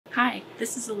Hi,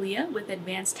 this is Aaliyah with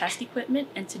Advanced Test Equipment,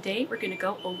 and today we're going to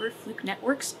go over Fluke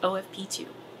Network's OFP2.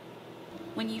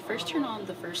 When you first turn on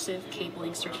the Versiv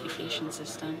cabling certification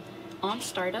system, on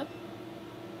startup,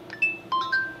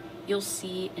 you'll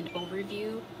see an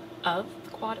overview of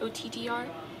the quad OTDR,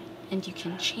 and you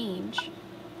can change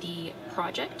the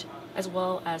project as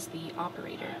well as the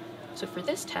operator. So for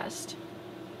this test,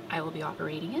 I will be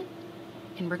operating it,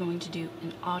 and we're going to do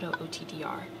an auto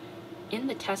OTDR. In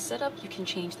the test setup, you can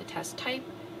change the test type,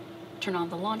 turn on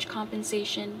the launch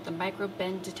compensation, the micro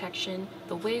bend detection,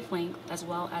 the wavelength, as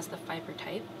well as the fiber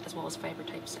type, as well as fiber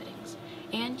type settings.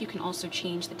 And you can also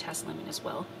change the test limit as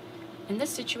well. In this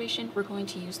situation, we're going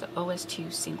to use the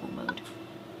OS2 single mode.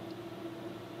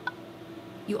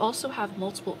 You also have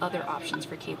multiple other options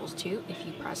for cables too if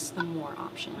you press the More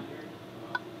option.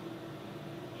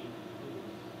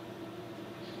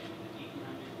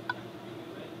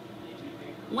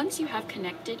 Once you have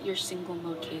connected your single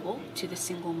mode cable to the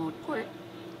single mode port,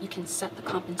 you can set the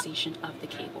compensation of the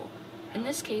cable. In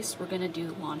this case, we're going to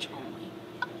do launch only.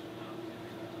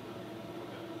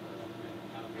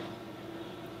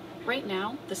 Right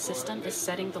now, the system is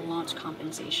setting the launch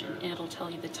compensation, and it'll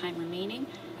tell you the time remaining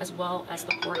as well as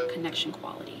the port connection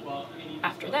quality.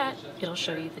 After that, it'll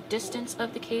show you the distance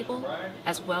of the cable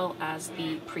as well as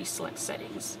the pre-select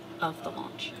settings of the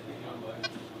launch.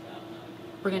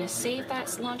 We're going to save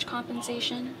that launch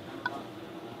compensation,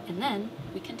 and then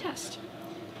we can test.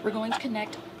 We're going to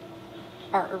connect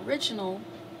our original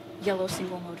yellow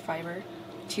single mode fiber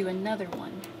to another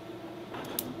one.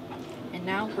 And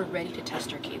now we're ready to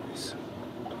test our cables.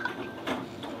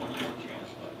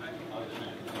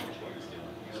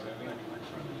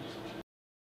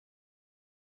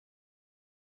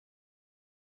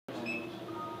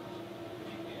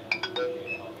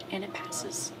 And it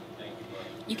passes.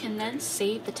 You can then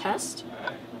save the test.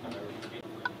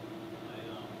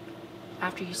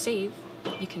 After you save,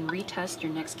 you can retest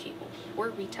your next cable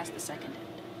or retest the second end.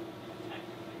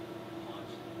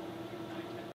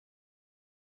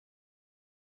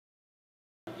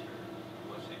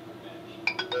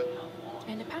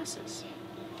 And it passes.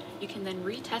 You can then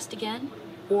retest again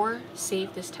or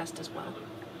save this test as well.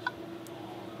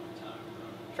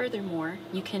 Furthermore,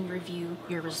 you can review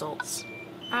your results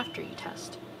after you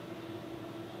test.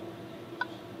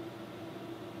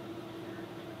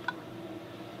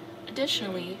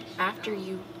 Additionally, after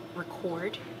you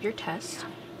record your test,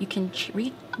 you can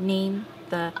rename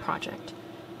the project.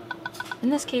 In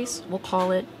this case, we'll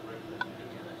call it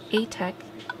ATEC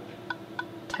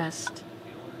Test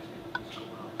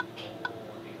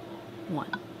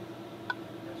 1.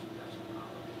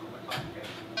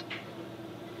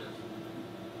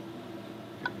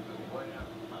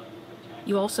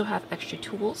 You also have extra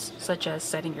tools such as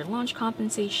setting your launch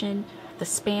compensation, the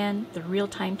span, the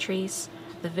real-time trace,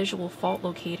 the visual fault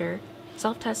locator,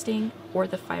 self-testing, or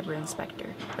the fiber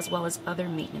inspector, as well as other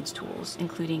maintenance tools,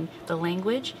 including the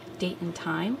language, date and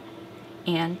time,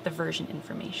 and the version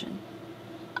information.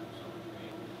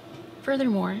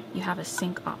 Furthermore, you have a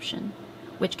sync option,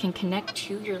 which can connect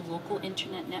to your local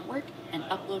internet network and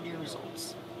upload your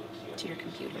results to your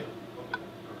computer.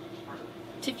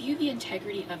 To view the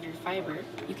integrity of your fiber,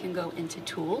 you can go into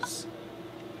Tools,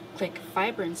 click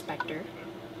Fiber Inspector,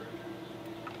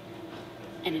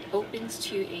 and it opens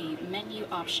to a menu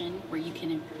option where you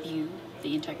can view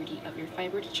the integrity of your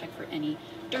fiber to check for any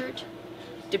dirt,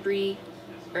 debris,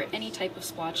 or any type of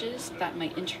splotches that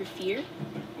might interfere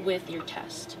with your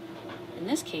test. In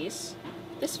this case,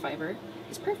 this fiber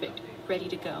is perfect, ready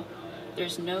to go.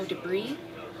 There's no debris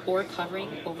or covering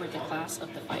over the glass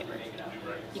of the fiber.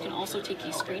 You can also take a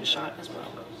screenshot as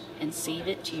well and save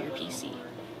it to your PC.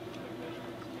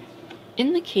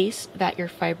 In the case that your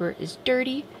fiber is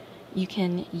dirty, you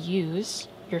can use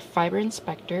your fiber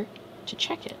inspector to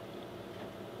check it.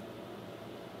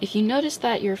 If you notice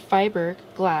that your fiber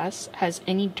glass has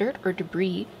any dirt or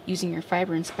debris using your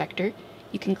fiber inspector,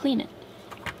 you can clean it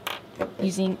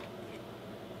using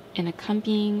an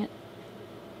accompanying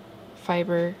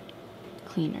fiber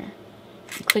cleaner.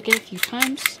 You click it a few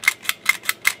times,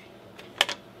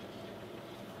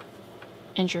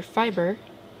 and your fiber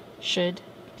should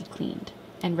be cleaned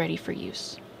and ready for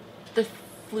use. The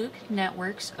Fluke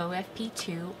Network's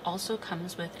OFP2 also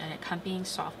comes with an accompanying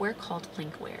software called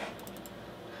Linkware.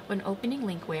 When opening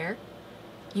Linkware,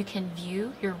 you can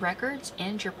view your records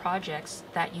and your projects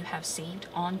that you have saved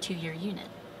onto your unit.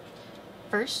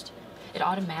 First, it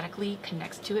automatically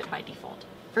connects to it by default.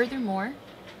 Furthermore,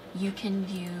 you can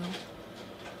view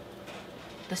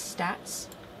the stats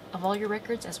of all your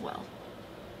records as well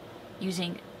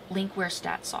using Linkware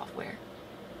Stat software.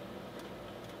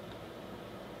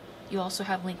 You also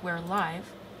have Linkware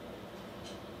Live,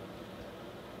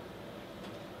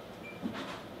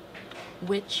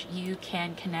 which you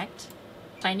can connect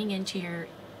signing into your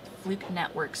Fluke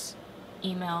Networks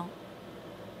email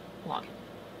login.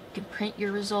 You can print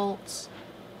your results.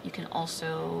 You can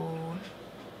also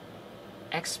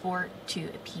export to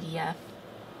a PDF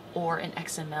or an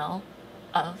XML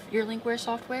of your Linkware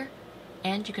software,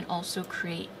 and you can also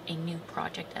create a new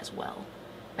project as well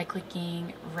by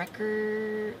clicking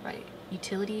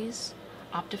Utilities,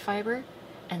 OptiFiber,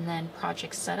 and then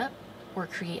Project Setup or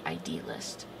Create ID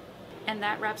List. And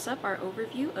that wraps up our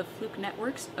overview of Fluke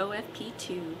Networks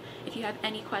OFP2. If you have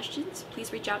any questions,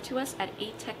 please reach out to us at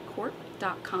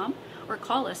atechcorp.com or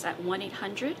call us at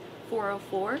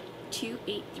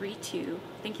 1-800-404-2832.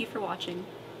 Thank you for watching.